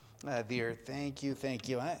Dear, thank you, thank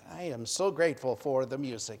you. I am so grateful for the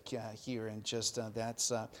music here, and just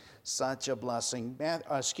that's such a blessing.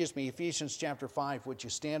 Ephesians chapter 5, would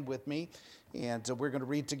you stand with me? And we're going to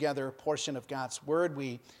read together a portion of God's Word.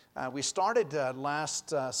 We started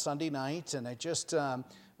last Sunday night, and I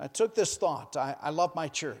took this thought. I love my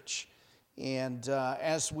church. And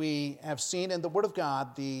as we have seen in the Word of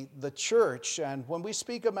God, the church, and when we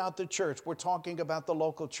speak about the church, we're talking about the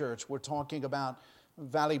local church. We're talking about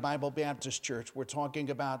Valley Bible Baptist Church. We're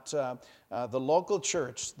talking about the local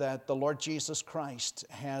church that the Lord Jesus Christ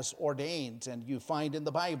has ordained. And you find in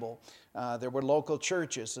the Bible, there were local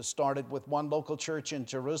churches. It started with one local church in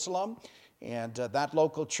Jerusalem, and that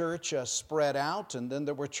local church spread out. And then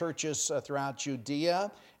there were churches throughout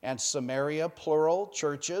Judea and Samaria, plural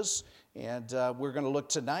churches. And we're going to look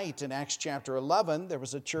tonight in Acts chapter 11. There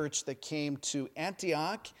was a church that came to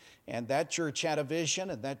Antioch, and that church had a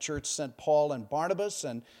vision, and that church sent Paul and Barnabas.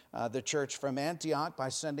 And the church from Antioch, by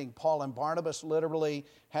sending Paul and Barnabas, literally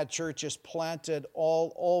had churches planted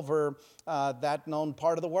all over that known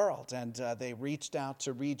part of the world. And they reached out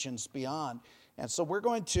to regions beyond. And so we're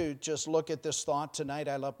going to just look at this thought tonight.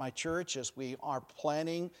 I love my church, as we are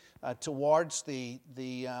planning towards the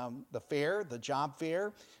fair, the job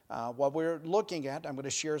fair. What we're looking at, I'm going to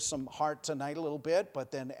share some heart tonight a little bit,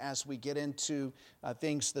 but then as we get into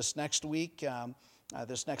things this next week,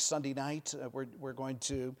 this next Sunday night, we're going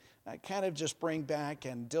to kind of just bring back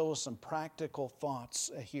and deal with some practical thoughts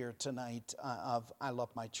here tonight of I love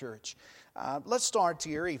my church. Let's start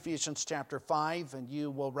here, Ephesians chapter 5, and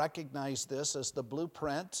you will recognize this as the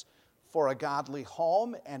blueprint for a godly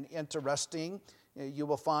home. And interesting, you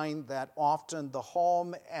will find that often the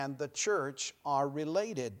home and the church are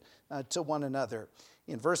related to one another.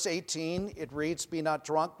 In verse 18, it reads, "Be not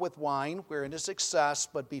drunk with wine, wherein is excess,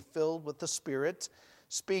 but be filled with the Spirit,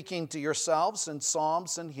 speaking to yourselves in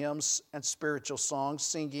psalms and hymns and spiritual songs,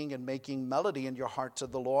 singing and making melody in your heart to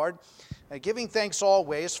the Lord, giving thanks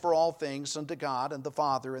always for all things unto God and the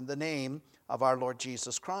Father in the name of our Lord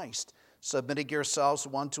Jesus Christ, submitting yourselves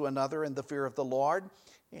one to another in the fear of the Lord."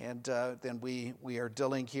 And then we are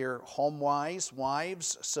dealing here home-wise.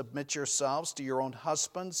 Wives, submit yourselves to your own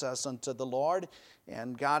husbands as unto the Lord.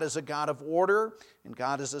 And God is a God of order, and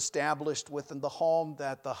God has established within the home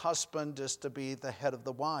that the husband is to be the head of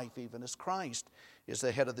the wife, even as Christ is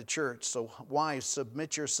the head of the church. So wives,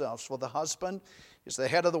 submit yourselves. For the husband is the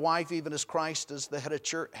head of the wife, even as Christ is the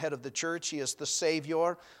head of the church. He is the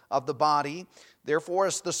Savior of the body. Therefore,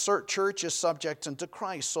 as the church is subject unto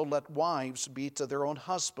Christ, so let wives be to their own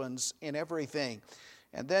husbands in everything.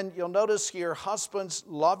 And then you'll notice here, husbands,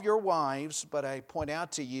 love your wives, but I point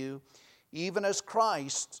out to you, even as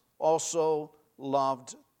Christ also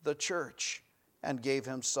loved the church and gave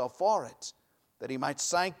himself for it, that he might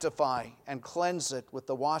sanctify and cleanse it with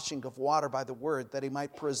the washing of water by the word, that he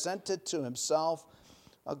might present it to himself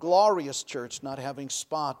a glorious church, not having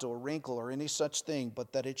spot or wrinkle or any such thing,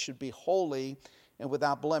 but that it should be holy and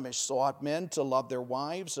without blemish. So ought men to love their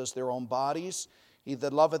wives as their own bodies. He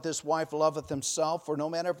that loveth his wife loveth himself, for no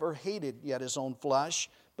man ever hated yet his own flesh,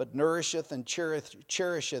 but nourisheth and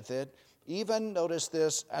cherisheth it, even, notice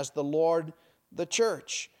this, as the Lord the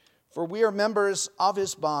church. For we are members of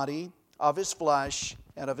his body, of his flesh,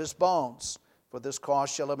 and of his bones. For this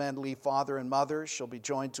cause shall a man leave father and mother, shall be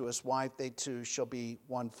joined to his wife, they two shall be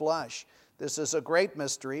one flesh. This is a great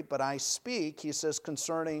mystery, but I speak, he says,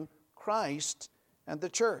 concerning Christ and the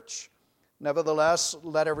church. Nevertheless,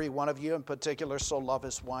 let every one of you in particular so love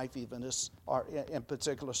his wife, even as, or in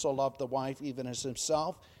particular so love the wife even as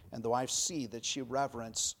himself, and the wife see that she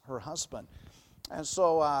reverence her husband. And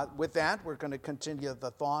so with that, we're going to continue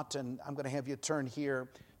the thought, and I'm going to have you turn here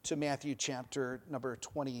to Matthew chapter number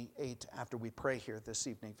 28 after we pray here this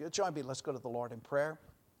evening. If you'll join me, let's go to the Lord in prayer.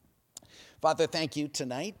 Father, thank you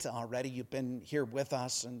tonight. Already you've been here with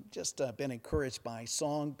us and just been encouraged by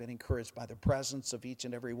song, been encouraged by the presence of each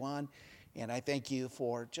and every one. And I thank you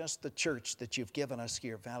for just the church that you've given us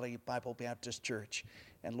here, Valley Bible Baptist Church.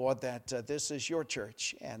 And Lord, that this is your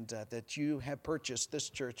church, and that you have purchased this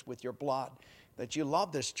church with your blood, that you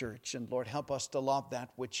love this church. And Lord, help us to love that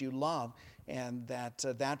which you love, and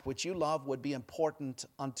that which you love would be important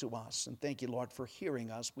unto us. And thank you, Lord, for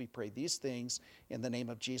hearing us. We pray these things in the name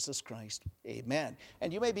of Jesus Christ. Amen.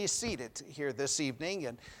 And you may be seated here this evening.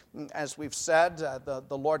 And as we've said,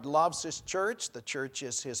 the Lord loves his church. The church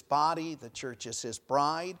is his body. The church is his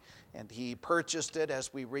bride. And he purchased it,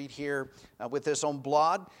 as we read here, with his own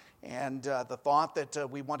blood. And the thought that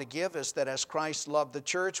we want to give is that as Christ loved the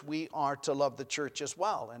church, we are to love the church as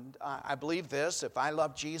well. And I believe this: if I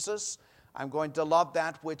love Jesus, I'm going to love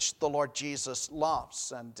that which the Lord Jesus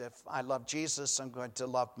loves. And if I love Jesus, I'm going to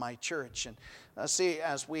love my church. And see,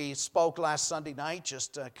 as we spoke last Sunday night,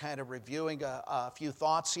 just kind of reviewing a few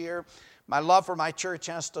thoughts here, my love for my church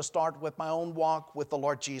has to start with my own walk with the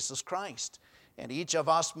Lord Jesus Christ. And each of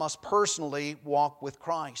us must personally walk with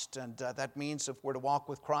Christ. And that means if we're to walk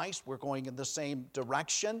with Christ, we're going in the same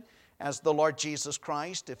direction as the Lord Jesus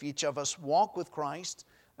Christ. If each of us walk with Christ,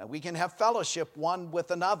 we can have fellowship one with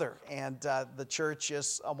another. And the church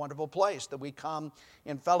is a wonderful place that we come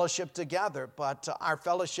in fellowship together. But our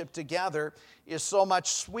fellowship together is so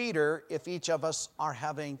much sweeter if each of us are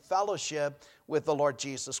having fellowship with the Lord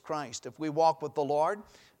Jesus Christ. If we walk with the Lord,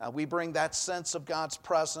 we bring that sense of God's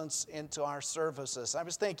presence into our services. I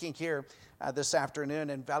was thinking here this afternoon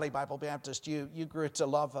in Valley Bible Baptist, you grew to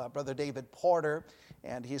love Brother David Porter,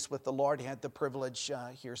 and he's with the Lord. He had the privilege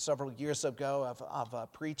here several years ago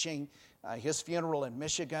of preaching his funeral in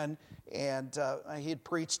Michigan, and he had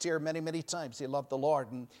preached here many, many times. He loved the Lord,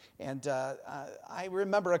 and I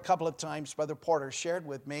remember a couple of times Brother Porter shared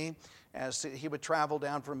with me as he would travel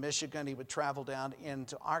down from Michigan, he would travel down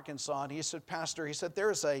into Arkansas, and he said, Pastor, he said,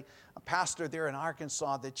 there's a pastor there in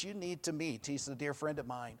Arkansas that you need to meet. He's a dear friend of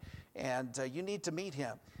mine, and you need to meet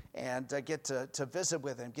him and get to visit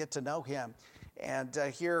with him, get to know him. And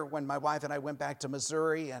here, when my wife and I went back to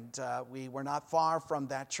Missouri, and we were not far from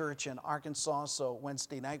that church in Arkansas, so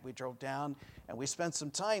Wednesday night we drove down, and we spent some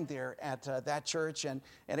time there at that church, and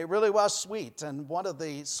it really was sweet. And one of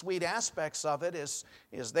the sweet aspects of it is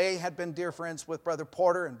they had been dear friends with Brother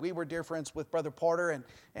Porter, and we were dear friends with Brother Porter,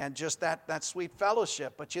 and just that sweet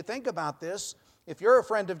fellowship. But you think about this, if you're a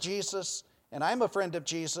friend of Jesus, and I'm a friend of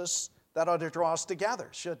Jesus, that ought to draw us together,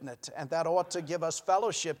 shouldn't it? And that ought to give us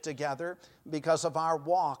fellowship together because of our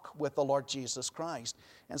walk with the Lord Jesus Christ.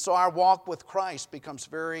 And so our walk with Christ becomes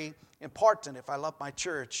very important. If I love my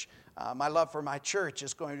church, my love for my church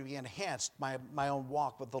is going to be enhanced by my own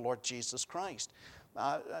walk with the Lord Jesus Christ.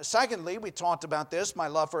 Secondly, we talked about this. My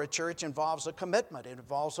love for a church involves a commitment. It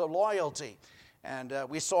involves a loyalty. And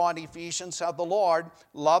we saw in Ephesians how the Lord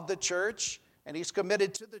loved the church, and he's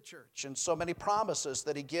committed to the church and so many promises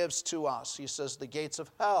that he gives to us. He says the gates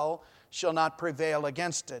of hell shall not prevail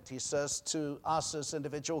against it. He says to us as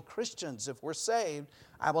individual Christians, if we're saved,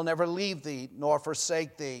 I will never leave thee nor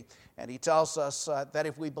forsake thee. And he tells us that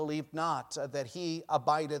if we believe not, that he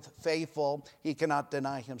abideth faithful, he cannot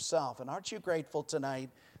deny himself. And aren't you grateful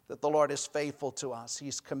tonight that the Lord is faithful to us?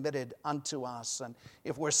 He's committed unto us. And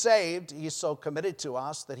if we're saved, he's so committed to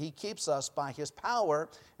us that he keeps us by his power.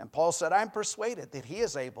 And Paul said, I'm persuaded that he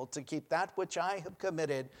is able to keep that which I have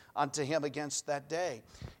committed unto him against that day.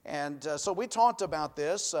 And so we talked about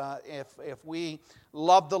this. If we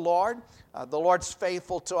love the Lord's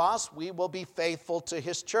faithful to us, we will be faithful to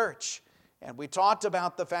his church. And we talked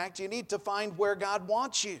about the fact you need to find where God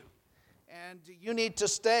wants you. And you need to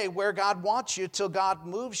stay where God wants you till God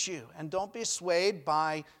moves you. And don't be swayed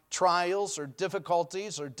by trials or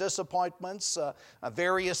difficulties or disappointments,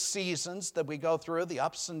 various seasons that we go through, the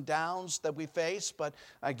ups and downs that we face. But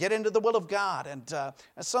get into the will of God. And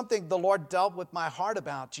that's something the Lord dealt with my heart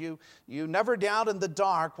about. You never doubt in the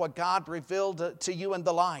dark what God revealed to you in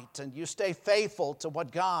the light. And you stay faithful to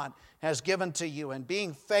what God has given to you. And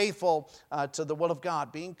being faithful to the will of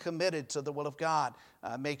God, being committed to the will of God,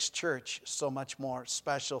 makes church so much more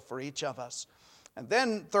special for each of us. And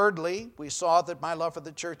then thirdly, we saw that my love for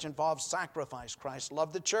the church involves sacrifice. Christ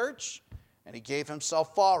loved the church, and he gave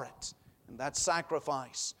himself for it. And that's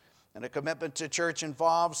sacrifice. And a commitment to church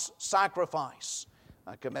involves sacrifice.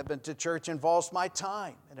 A commitment to church involves my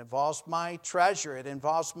time. It involves my treasure. It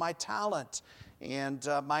involves my talent. And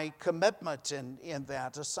my commitment in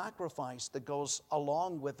that, a sacrifice that goes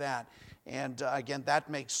along with that. And again, that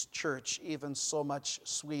makes church even so much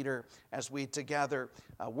sweeter as we together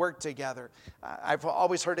work together. I've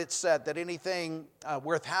always heard it said that anything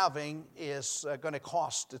worth having is going to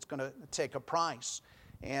cost. It's going to take a price.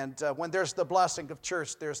 And when there's the blessing of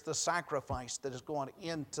church, there's the sacrifice that is going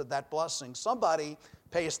into that blessing. Somebody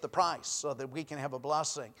pays the price so that we can have a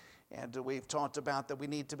blessing. And we've talked about that we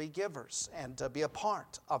need to be givers and be a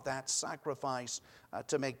part of that sacrifice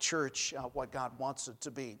to make church what God wants it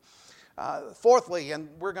to be. Fourthly, and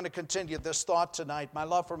we're going to continue this thought tonight, my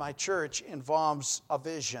love for my church involves a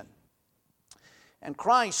vision. And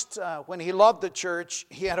Christ, when he loved the church,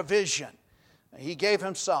 he had a vision. He gave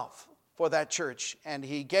himself for that church, and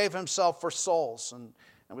he gave himself for souls. And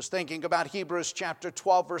I was thinking about Hebrews chapter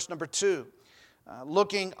 12, verse number 2.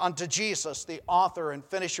 Looking unto Jesus, the author and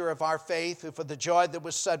finisher of our faith, who for the joy that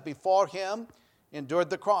was set before him endured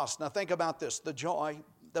the cross. Now think about this, the joy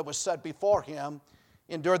that was set before him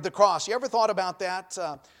endured the cross. You ever thought about that?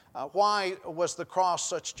 Why was the cross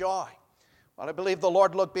such joy? Well, I believe the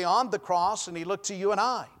Lord looked beyond the cross and He looked to you and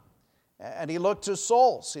I. And He looked to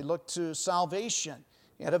souls. He looked to salvation.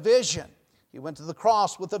 He had a vision. He went to the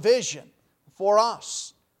cross with a vision for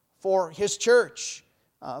us, for His church,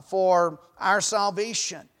 for our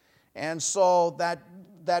salvation. And so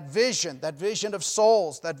that vision of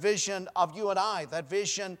souls, that vision of you and I, that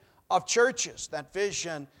vision of churches, that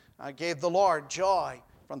vision gave the Lord joy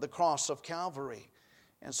from the cross of Calvary.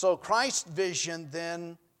 And so Christ's vision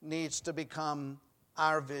then needs to become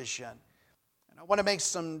our vision. And I want to make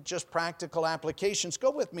some just practical applications.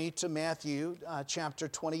 Go with me to Matthew chapter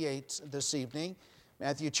 28 this evening.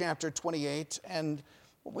 Matthew chapter 28. And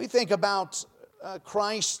when we think about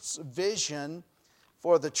Christ's vision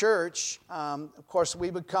for the church, of course,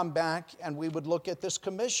 we would come back and we would look at this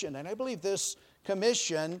commission. And I believe this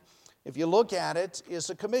commission, if you look at it, is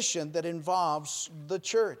a commission that involves the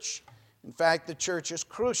church. In fact, the church is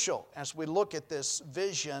crucial as we look at this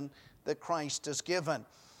vision that Christ has given.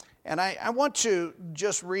 And I want to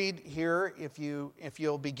just read here, if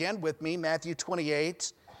you'll begin with me, Matthew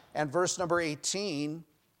 28 and verse number 18.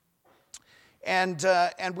 And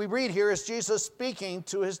we read here, as Jesus speaking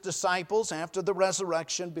to His disciples after the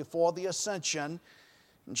resurrection, before the ascension,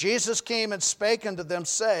 Jesus came and spake unto them,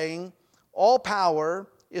 saying, all power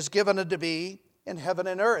is given unto me in heaven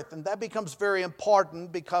and earth. And that becomes very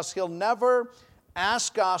important because He'll never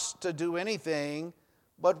ask us to do anything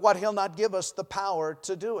but what He'll not give us the power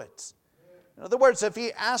to do it. In other words, if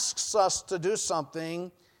He asks us to do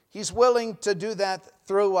something, He's willing to do that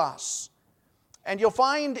through us. And you'll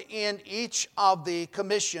find in each of the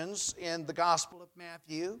commissions in the Gospel of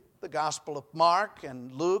Matthew, the Gospel of Mark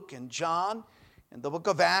and Luke and John, in the book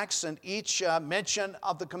of Acts, and each mention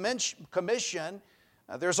of the commission,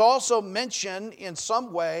 there's also mention in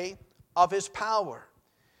some way of His power.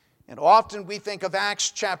 And often we think of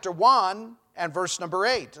Acts chapter 1 and verse number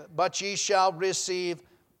 8, but ye shall receive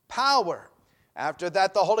power. After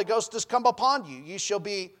that the Holy Ghost is come upon you. Ye shall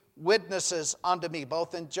be witnesses unto me,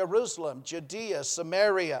 both in Jerusalem, Judea,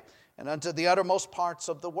 Samaria, and unto the uttermost parts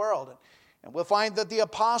of the world. And we'll find that the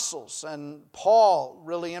apostles, and Paul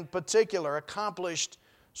really in particular, accomplished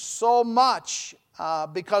so much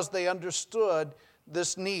because they understood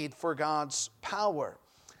this need for God's power.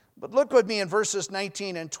 But look with me in verses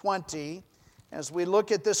 19 and 20 as we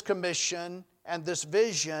look at this commission and this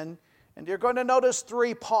vision, and you're going to notice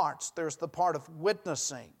three parts. There's the part of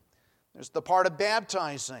witnessing, there's the part of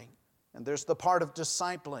baptizing, and there's the part of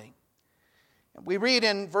discipling. And we read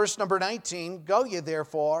in verse number 19, go ye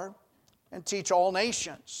therefore and teach all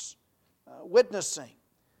nations, witnessing.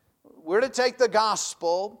 We're to take the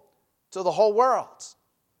gospel to the whole world.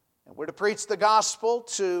 And we're to preach the gospel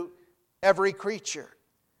to every creature.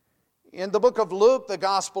 In the book of Luke, the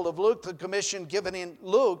Gospel of Luke, the commission given in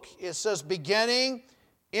Luke, it says beginning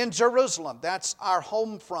in Jerusalem. That's our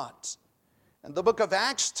home front. And the book of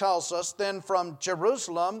Acts tells us then from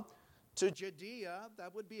Jerusalem to Judea,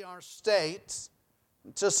 that would be our state,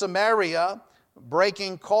 to Samaria,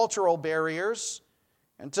 breaking cultural barriers,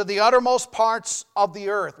 and to the uttermost parts of the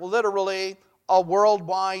earth, literally a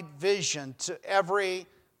worldwide vision to every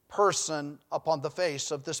person upon the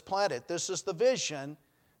face of this planet. This is the vision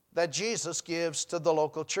that Jesus gives to the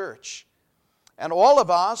local church. And all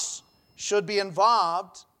of us should be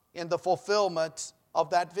involved in the fulfillment of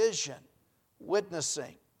that vision,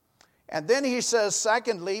 witnessing. And then he says,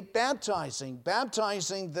 secondly, baptizing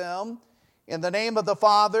them in the name of the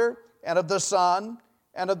Father and of the Son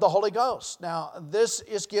and of the Holy Ghost. Now, this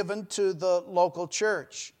is given to the local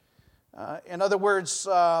church. In other words,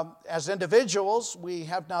 as individuals, we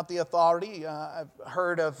have not the authority. I've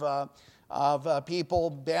heard of people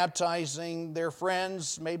baptizing their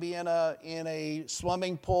friends, maybe in a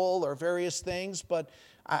swimming pool or various things. But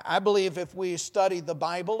I believe if we study the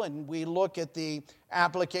Bible and we look at the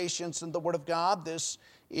applications in the Word of God, this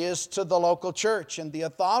is to the local church. And the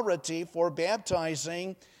authority for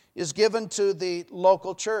baptizing is given to the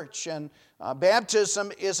local church. And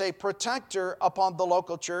baptism is a protector upon the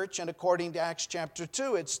local church. And according to Acts chapter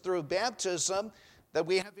 2, it's through baptism that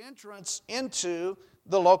we have entrance into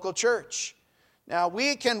the local church. Now,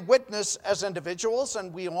 we can witness as individuals,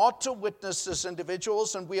 and we ought to witness as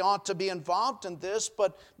individuals, and we ought to be involved in this,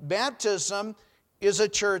 but baptism is a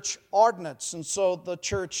church ordinance, and so the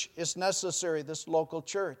church is necessary, this local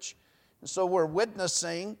church. And so we're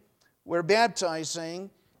witnessing, we're baptizing,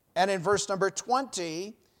 and in verse number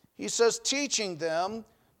 20, he says, teaching them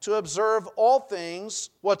to observe all things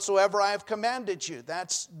whatsoever I have commanded you.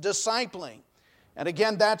 That's discipling. And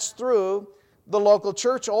again, that's through the local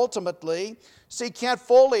church ultimately. See, you can't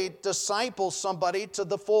fully disciple somebody to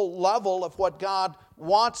the full level of what God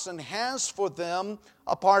wants and has for them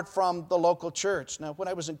apart from the local church. Now, when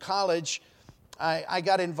I was in college, I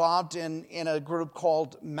got involved in a group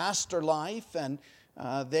called Master Life, and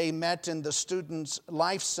they met in the Students'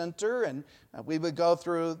 Life Center, and we would go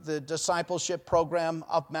through the discipleship program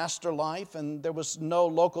of Master Life, and there was no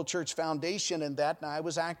local church foundation in that. Now, I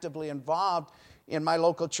was actively involved in my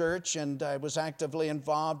local church, and I was actively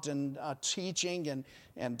involved in teaching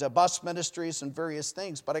and bus ministries and various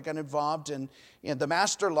things, but I got involved in the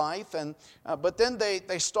Master Life, and but then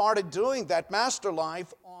they started doing that Master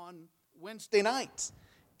Life on Wednesday nights.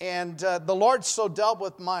 And the Lord so dealt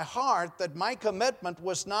with my heart that my commitment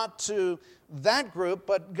was not to that group,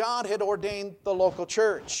 but God had ordained the local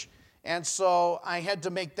church. And so I had to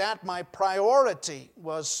make that my priority,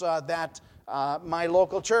 was my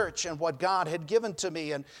local church and what God had given to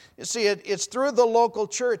me. And you see, it's through the local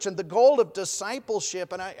church and the goal of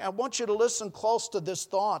discipleship. And I want you to listen close to this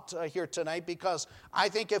thought here tonight, because I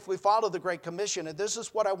think if we follow the Great Commission, and this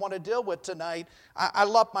is what I want to deal with tonight, I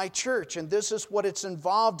love my church, and this is what it's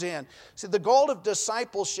involved in. See, the goal of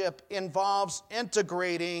discipleship involves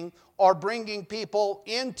integrating or bringing people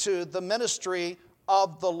into the ministry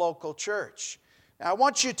of the local church. Now, I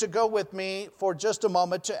want you to go with me for just a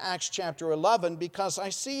moment to Acts chapter 11, because I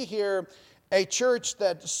see here a church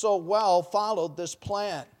that so well followed this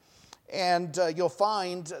plan. And you'll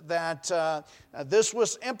find that this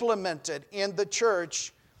was implemented in the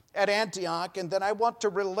church at Antioch. And then I want to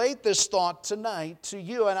relate this thought tonight to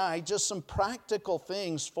you and I, just some practical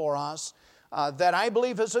things for us that I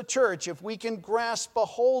believe as a church, if we can grasp a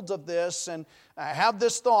hold of this and have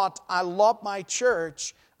this thought, I love my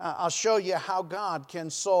church, I'll show you how God can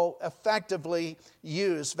so effectively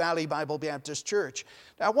use Valley Bible Baptist Church.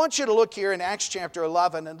 Now, I want you to look here in Acts chapter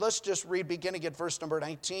 11, and let's just read beginning at verse number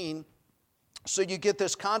 19, so you get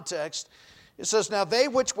this context. It says, "Now they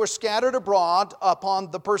which were scattered abroad upon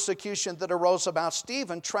the persecution that arose about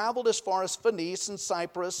Stephen traveled as far as Phoenice and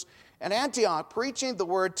Cyprus and Antioch, preaching the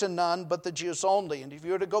word to none but the Jews only." And if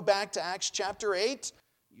you were to go back to Acts chapter 8,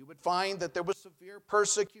 you would find that there was severe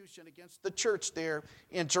persecution against the church there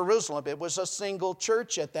in Jerusalem. It was a single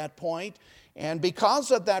church at that point. And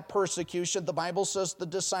because of that persecution, the Bible says the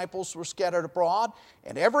disciples were scattered abroad.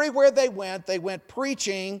 And everywhere they went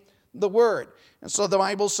preaching the word. And so the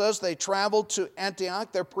Bible says they traveled to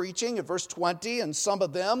Antioch. They're preaching in verse 20. "And some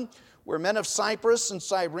of them were men of Cyprus and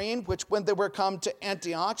Cyrene, which when they were come to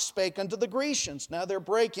Antioch spake unto the Grecians." Now they're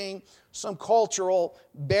breaking some cultural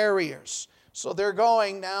barriers. So they're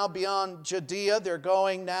going now beyond Judea. They're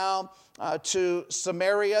going now to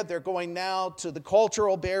Samaria. They're going now to the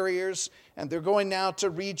cultural barriers, and they're going now to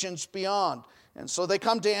regions beyond. And so they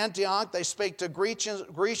come to Antioch. They spake to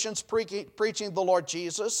Grecians preaching the Lord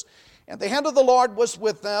Jesus. And the hand of the Lord was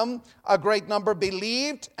with them. A great number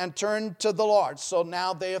believed and turned to the Lord. So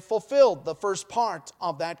now they have fulfilled the first part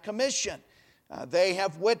of that commission. They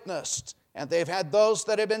have witnessed, and they've had those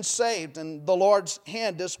that have been saved, and the Lord's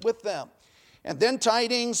hand is with them. And then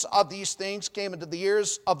tidings of these things came into the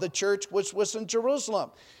ears of the church which was in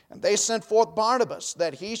Jerusalem. And they sent forth Barnabas,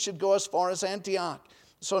 that he should go as far as Antioch.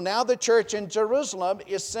 So now the church in Jerusalem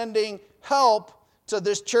is sending help to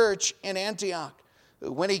this church in Antioch.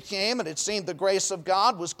 When he came and had seen the grace of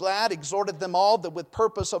God, was glad, exhorted them all that with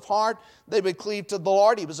purpose of heart they would cleave to the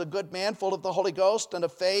Lord. He was a good man, full of the Holy Ghost and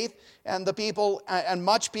of faith, and the people and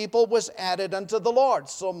much people was added unto the Lord.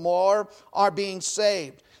 So more are being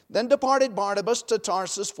saved. Then departed Barnabas to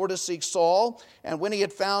Tarsus for to seek Saul, and when he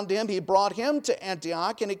had found him, he brought him to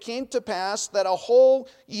Antioch. And it came to pass that a whole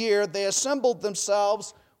year they assembled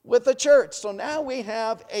themselves with the church. So now we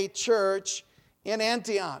have a church in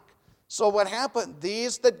Antioch. So what happened?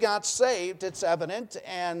 These that got saved, it's evident,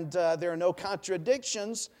 and there are no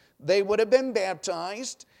contradictions, they would have been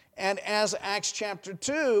baptized. And as Acts chapter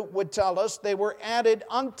 2 would tell us, they were added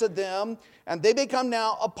unto them, and they become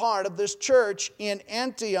now a part of this church in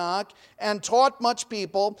Antioch and taught much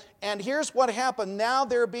people. And here's what happened. Now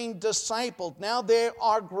they're being discipled. Now they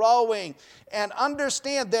are growing. And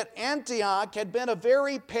understand that Antioch had been a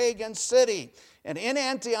very pagan city. And in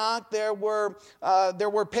Antioch, there were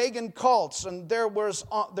pagan cults, and there was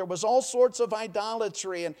all sorts of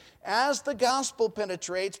idolatry. And as the gospel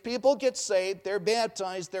penetrates, people get saved, they're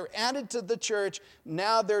baptized, they're added to the church.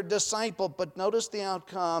 Now they're discipled. But notice the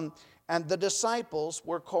outcome. And the disciples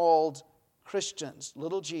were called Christians,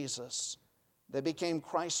 little Jesus. They became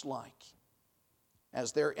Christ-like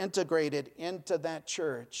as they're integrated into that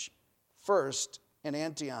church, first in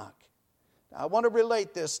Antioch. I want to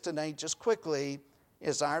relate this tonight just quickly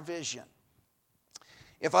is our vision.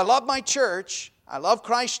 If I love my church, I love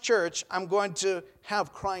Christ's church, I'm going to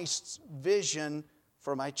have Christ's vision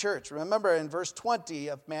for my church. Remember in verse 20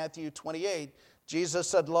 of Matthew 28, Jesus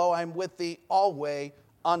said, "Lo, I'm with thee always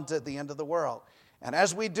unto the end of the world." And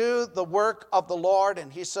as we do the work of the Lord,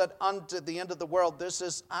 and he said, unto the end of the world, this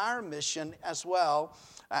is our mission as well.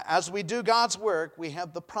 As we do God's work, we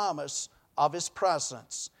have the promise of his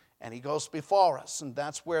presence, and he goes before us. And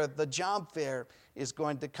that's where the job fair is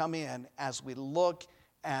going to come in as we look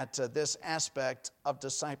at this aspect of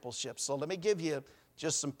discipleship. So let me give you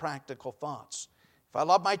just some practical thoughts. If I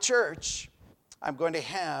love my church, I'm going to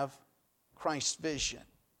have Christ's vision.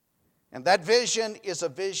 And that vision is a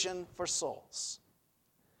vision for souls.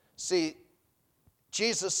 See,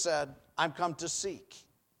 Jesus said, "I'm come to seek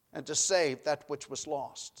and to save that which was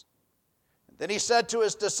lost." And then he said to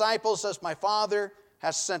his disciples, "As my Father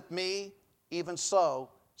has sent me, even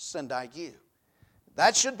so send I you."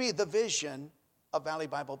 That should be the vision of Valley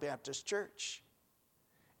Bible Baptist Church.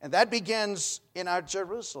 And that begins in our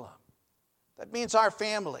Jerusalem. That means our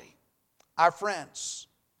family, our friends,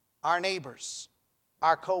 our neighbors,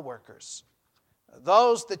 our co-workers,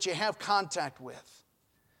 those that you have contact with.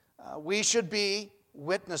 We should be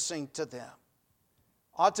witnessing to them.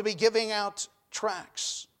 Ought to be giving out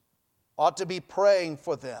tracts. Ought to be praying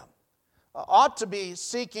for them. Ought to be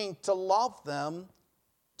seeking to love them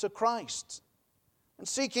to Christ. And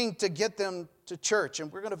seeking to get them to church.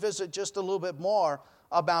 And we're going to visit just a little bit more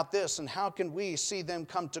about this and how can we see them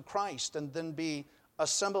come to Christ and then be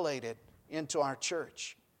assimilated into our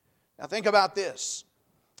church. Now think about this.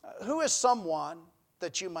 Who is someone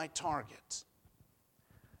that you might target?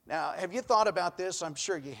 Now, have you thought about this? I'm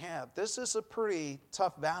sure you have. This is a pretty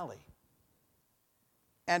tough valley.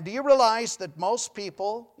 And do you realize that most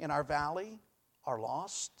people in our valley are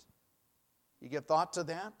lost? You give thought to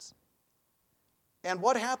that? And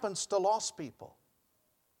what happens to lost people?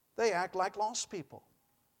 They act like lost people.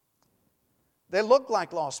 They look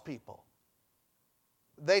like lost people.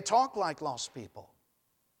 They talk like lost people.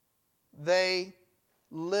 They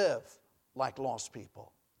live like lost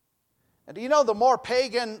people. And do you know the more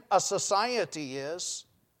pagan a society is,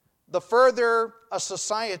 the further a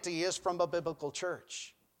society is from a biblical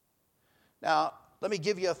church? Now, let me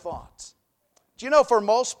give you a thought. Do you know for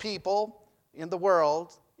most people in the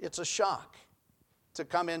world, it's a shock to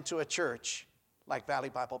come into a church like Valley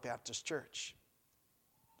Bible Baptist Church?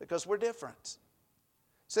 Because we're different.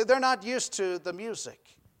 See, they're not used to the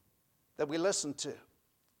music that we listen to.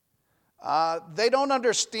 They don't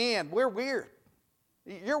understand. We're weird.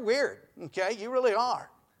 You're weird, okay? You really are.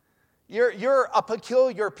 You're a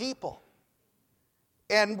peculiar people.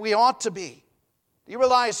 And we ought to be. You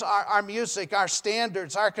realize our music, our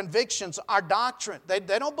standards, our convictions, our doctrine, they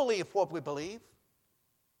don't believe what we believe.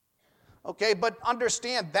 Okay, but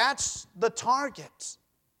understand, that's the target.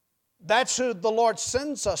 That's who the Lord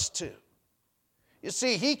sends us to. You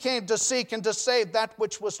see, he came to seek and to save that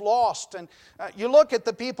which was lost. And you look at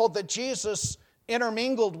the people that Jesus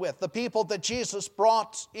intermingled with, the people that Jesus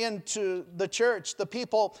brought into the church, the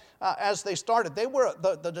people as they started. They were,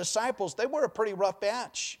 the disciples, they were a pretty rough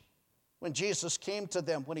batch when Jesus came to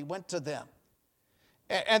them, when he went to them.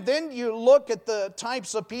 And then you look at the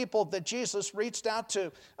types of people that Jesus reached out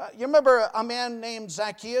to. You remember a man named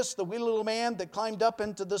Zacchaeus, the wee little man that climbed up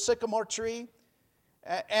into the sycamore tree?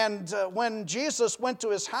 And when Jesus went to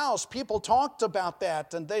his house, people talked about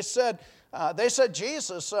that. And they said,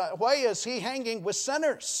 Jesus, why is he hanging with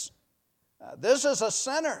sinners? This is a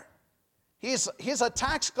sinner. He's a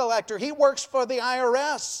tax collector. He works for the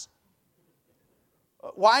IRS.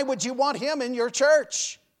 Why would you want him in your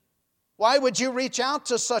church? Why would you reach out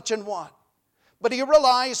to such an one? But you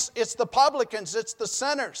realize it's the publicans, it's the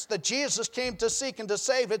sinners that Jesus came to seek and to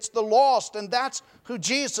save. It's the lost, and that's who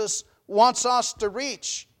Jesus wants us to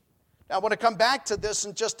reach. Now, I want to come back to this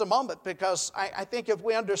in just a moment because I think if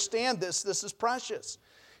we understand this, this is precious.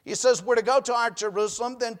 He says we're to go to our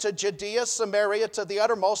Jerusalem, then to Judea, Samaria, to the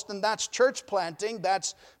uttermost, and that's church planting,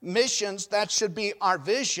 that's missions, that should be our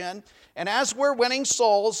vision. And as we're winning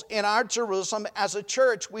souls in our Jerusalem as a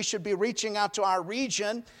church, we should be reaching out to our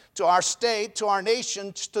region, to our state, to our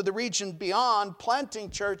nation, to the region beyond, planting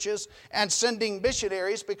churches and sending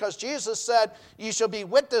missionaries, because Jesus said, you shall be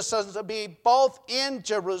witnesses to be both in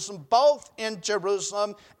Jerusalem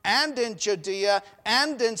and in Judea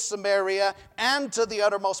and in Samaria and to the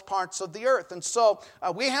uttermost parts of the earth. And so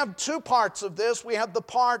we have two parts of this. We have the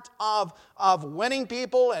part of winning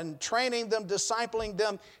people and training them, discipling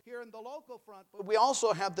them here in the local front, but we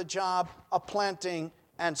also have the job of planting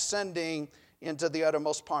and sending into the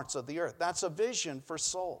uttermost parts of the earth. That's a vision for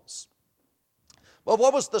souls. Well,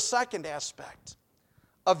 what was the second aspect?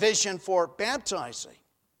 A vision for baptizing.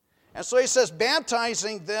 And so he says,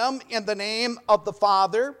 baptizing them in the name of the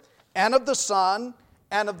Father and of the Son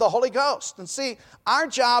and of the Holy Ghost. And see, our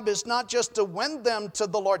job is not just to win them to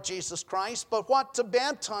the Lord Jesus Christ, but what? To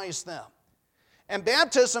baptize them. And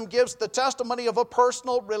baptism gives the testimony of a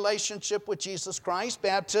personal relationship with Jesus Christ.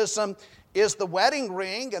 Baptism is the wedding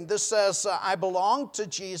ring, and this says, I belong to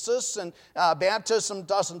Jesus, and baptism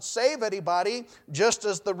doesn't save anybody, just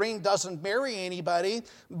as the ring doesn't marry anybody,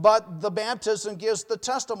 but the baptism gives the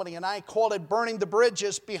testimony, and I call it burning the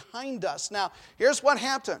bridges behind us. Now, here's what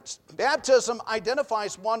happens. Baptism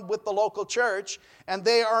identifies one with the local church, and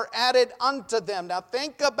they are added unto them. Now,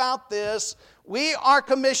 think about this. We are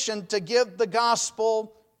commissioned to give the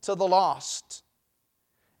gospel to the lost.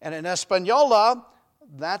 And in Espanola,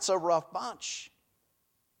 that's a rough bunch.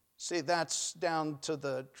 See, that's down to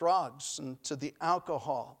the drugs and to the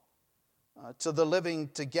alcohol, to the living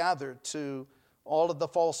together, to all of the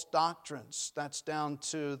false doctrines. That's down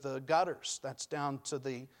to the gutters. That's down to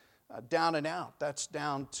the down and out. That's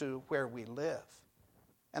down to where we live.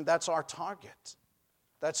 And that's our target.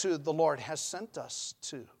 That's who the Lord has sent us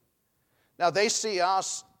to. Now, they see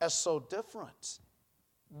us as so different.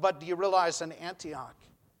 But do you realize in Antioch,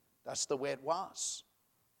 that's the way it was.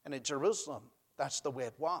 And in Jerusalem, that's the way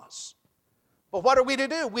it was. But what are we to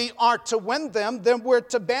do? We are to win them, then we're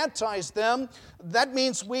to baptize them. That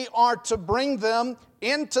means we are to bring them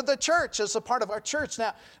into the church as a part of our church.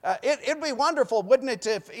 Now, it'd be wonderful, wouldn't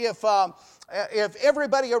it, if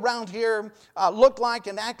everybody around here looked like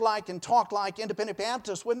and act like and talked like independent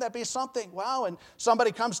Baptists? Wouldn't that be something? Wow, and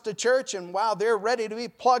somebody comes to church and wow, they're ready to be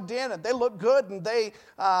plugged in and they look good and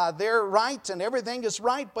they're right and everything is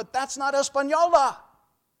right, but that's not Espanola.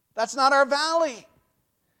 That's not our valley.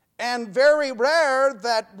 And very rare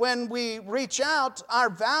that when we reach out, our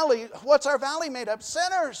valley, what's our valley made of?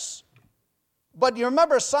 Sinners. But you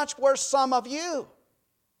remember, such were some of you.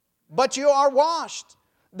 But you are washed.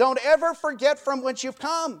 Don't ever forget from whence you've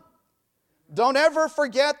come. Don't ever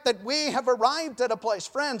forget that we have arrived at a place.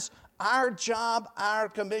 Friends, our job, our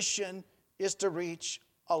commission is to reach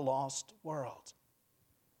a lost world.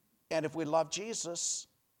 And if we love Jesus,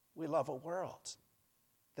 we love a world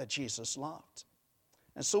that Jesus loved.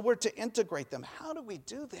 And so we're to integrate them. How do we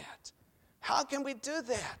do that? How can we do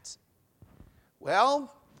that?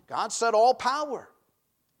 Well, God said all power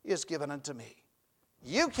is given unto me.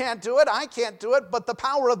 You can't do it, I can't do it, but the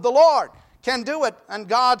power of the Lord can do it. And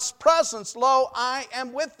God's presence, lo, I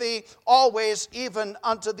am with thee always, even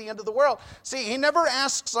unto the end of the world. See, He never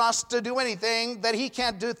asks us to do anything that He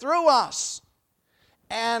can't do through us.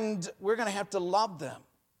 And we're going to have to love them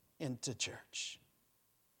into church.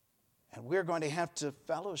 And we're going to have to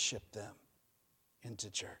fellowship them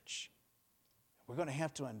into church. We're going to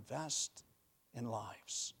have to invest in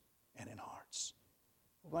lives and in hearts.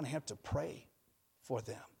 We're going to have to pray for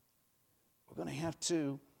them. We're going to have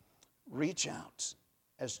to reach out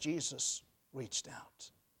as Jesus reached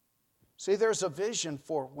out. See, there's a vision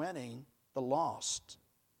for winning the lost.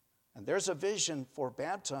 And there's a vision for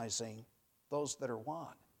baptizing those that are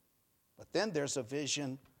won. But then there's a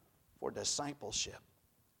vision for discipleship.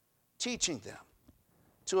 Teaching them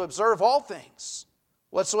to observe all things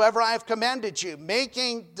whatsoever I have commanded you,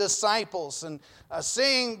 making disciples and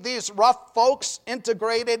seeing these rough folks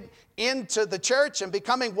integrated into the church and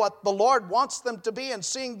becoming what the Lord wants them to be and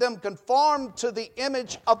seeing them conform to the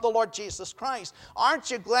image of the Lord Jesus Christ.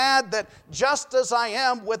 Aren't you glad that just as I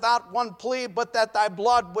am without one plea, but that thy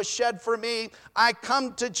blood was shed for me, I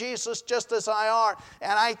come to Jesus just as I are.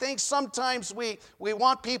 And I think sometimes we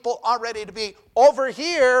want people already to be over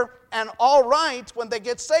here and all right when they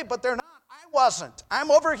get saved, but they're not. I wasn't.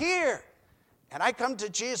 I'm over here. And I come to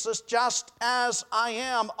Jesus just as I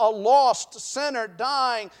am, a lost sinner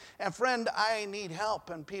dying. And friend, I need help,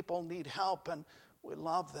 and people need help, and we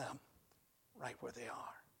love them right where they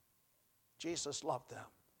are. Jesus loved them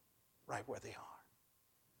right where they are.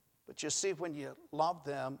 But you see, when you love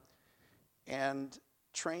them and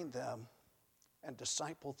train them and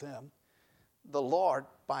disciple them, the Lord,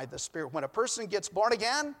 by the Spirit, when a person gets born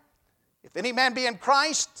again, if any man be in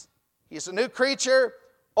Christ, he's a new creature.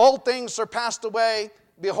 Old things are passed away.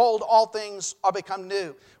 Behold, all things are become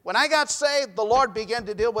new. When I got saved, the Lord began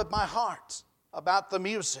to deal with my heart about the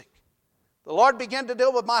music. The Lord began to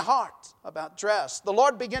deal with my heart about dress. The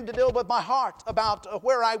Lord began to deal with my heart about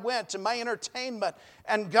where I went and my entertainment.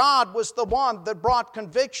 And God was the one that brought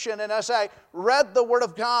conviction. And as I read the Word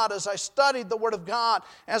of God, as I studied the Word of God,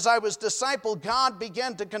 as I was discipled, God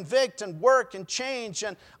began to convict and work and change.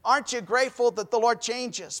 And aren't you grateful that the Lord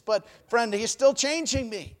changes? But friend, He's still changing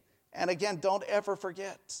me. And again, don't ever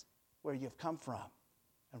forget where you've come from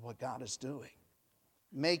and what God is doing.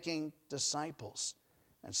 Making disciples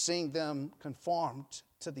and seeing them conformed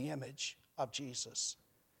to the image of Jesus.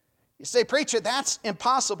 You say, preacher, that's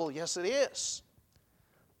impossible. Yes, it is.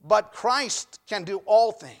 But Christ can do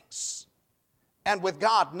all things. And with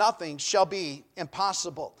God, nothing shall be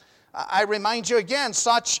impossible. I remind you again,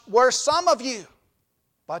 such were some of you.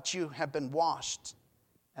 But you have been washed.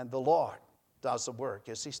 And the Lord does the work.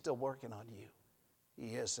 Is he still working on you?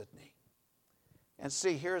 He is, isn't he? And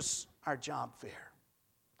see, here's our job fair.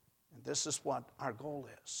 And this is what our goal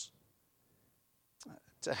is.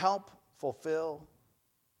 To help fulfill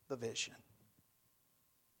the vision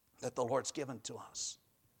that the Lord's given to us.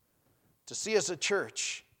 To see as a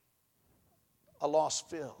church a lost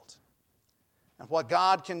field. And what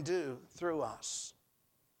God can do through us.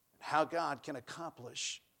 How God can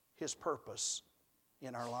accomplish his purpose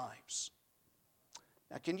in our lives.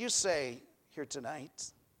 Now, can you say here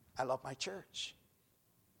tonight, I love my church?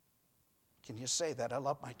 Can you say that? I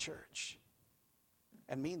love my church.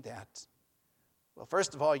 And mean that? Well,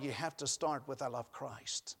 first of all, you have to start with I love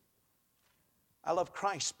Christ. I love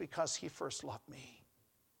Christ because he first loved me.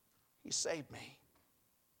 He saved me.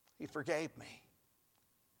 He forgave me.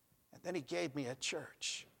 And then he gave me a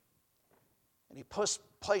church. And he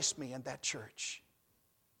placed me in that church.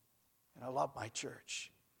 And I love my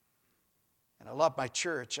church. And I love my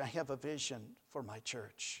church. I have a vision for my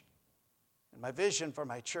church. And my vision for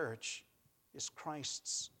my church is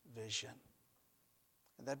Christ's vision.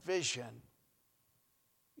 And that vision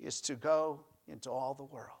is to go into all the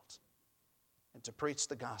world and to preach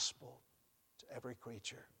the gospel to every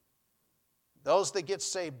creature. Those that get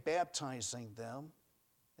saved, baptizing them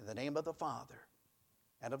in the name of the Father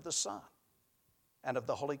and of the Son and of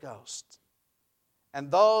the Holy Ghost. And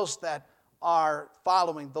those that are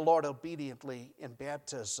following the Lord obediently in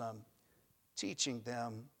baptism, teaching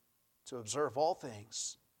them to observe all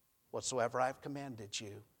things whatsoever I have commanded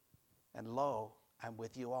you. And lo, I'm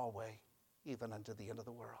with you always, even unto the end of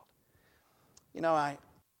the world. You know, I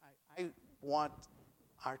want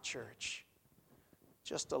our church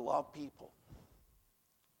just to love people.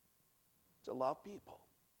 To love people.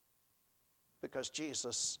 Because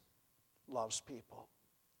Jesus loves people.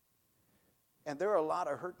 And there are a lot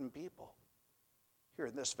of hurting people here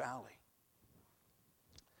in this valley.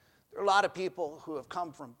 There are a lot of people who have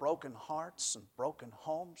come from broken hearts and broken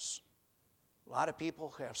homes. A lot of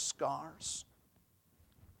people who have scars.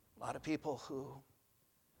 A lot of people who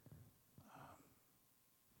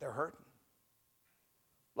they're hurting.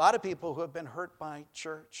 A lot of people who have been hurt by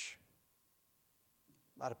church.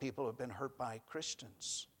 A lot of people who have been hurt by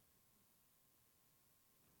Christians.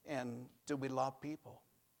 And do we love people?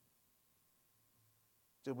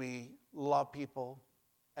 Do we love people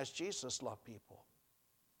as Jesus loved people?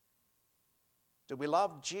 Do we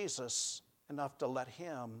love Jesus enough to let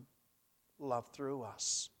him love through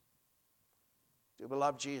us? Do we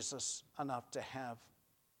love Jesus enough to have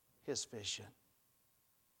his vision,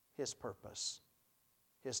 his purpose,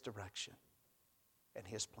 his direction, and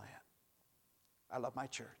his plan? I love my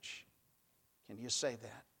church. Can you say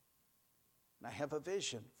that? And I have a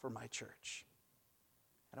vision for my church.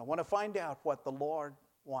 And I want to find out what the Lord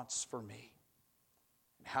wants for me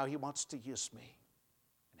and how he wants to use me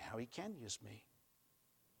and how he can use me.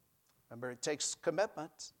 Remember, it takes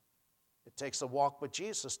commitment. It takes a walk with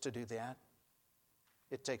Jesus to do that.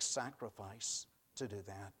 It takes sacrifice to do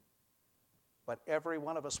that. But every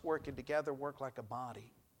one of us working together work like a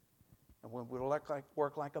body. And when we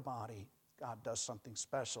work like a body, God does something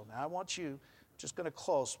special. Now, I want you, just going to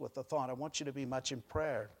close with the thought, I want you to be much in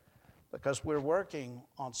prayer because we're working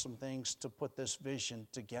on some things to put this vision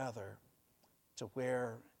together to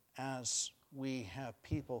where as we have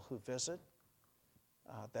people who visit,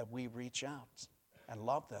 that we reach out and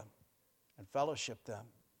love them and fellowship them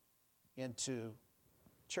into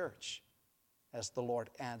church as the Lord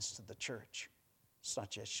adds to the church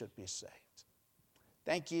such as should be saved.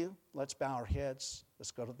 Thank you. Let's bow our heads.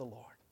 Let's go to the Lord.